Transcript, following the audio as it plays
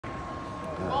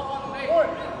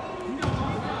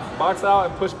Box out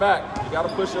and push back. You got to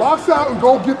push it. Box out and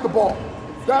go get the ball.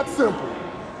 That simple.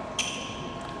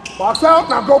 Box out,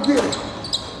 now go get it.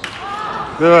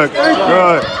 Good,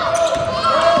 good.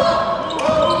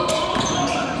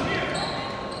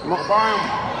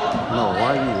 No,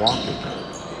 why are you walking?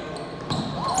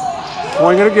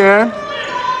 Swing it again.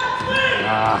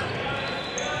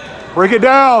 Break it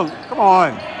down. Come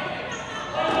on.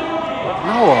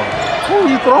 Noah, who are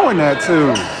you throwing that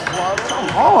to?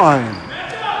 Come on.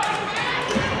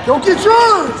 Go get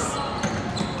yours.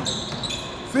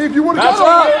 See if you want to Match go.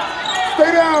 up.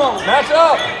 Stay down. Match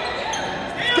up.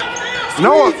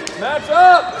 Noah. Match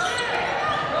up.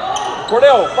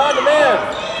 Cordell, find the man.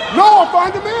 Noah,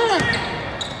 find the man.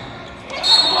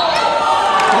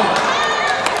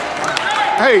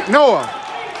 Hey, Noah,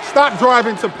 stop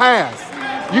driving to pass.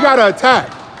 You got to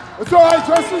attack. It's all right,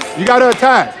 Justice. You got to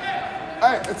attack.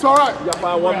 Hey, it's all right. You got to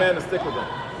find one man to stick with them.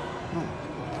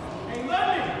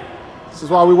 This is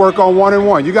why we work on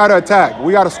 1-and-1. You got to attack.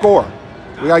 We got to score.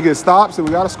 We got to get stops and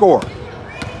we got to score.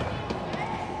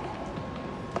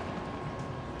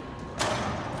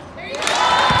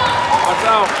 Watch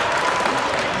out.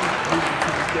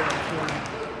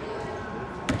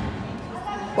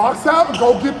 Box out and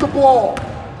go get the ball.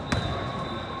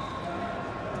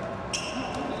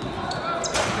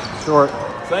 Short.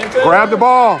 Same thing. Grab the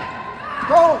ball.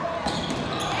 Go.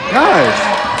 Nice.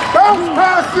 Bounce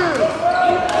passes.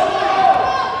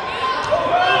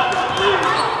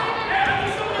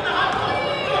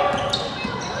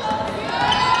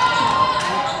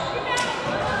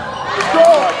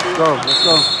 Go, let's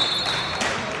go.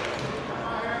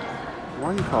 Why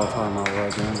you call timeout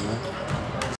right then, man?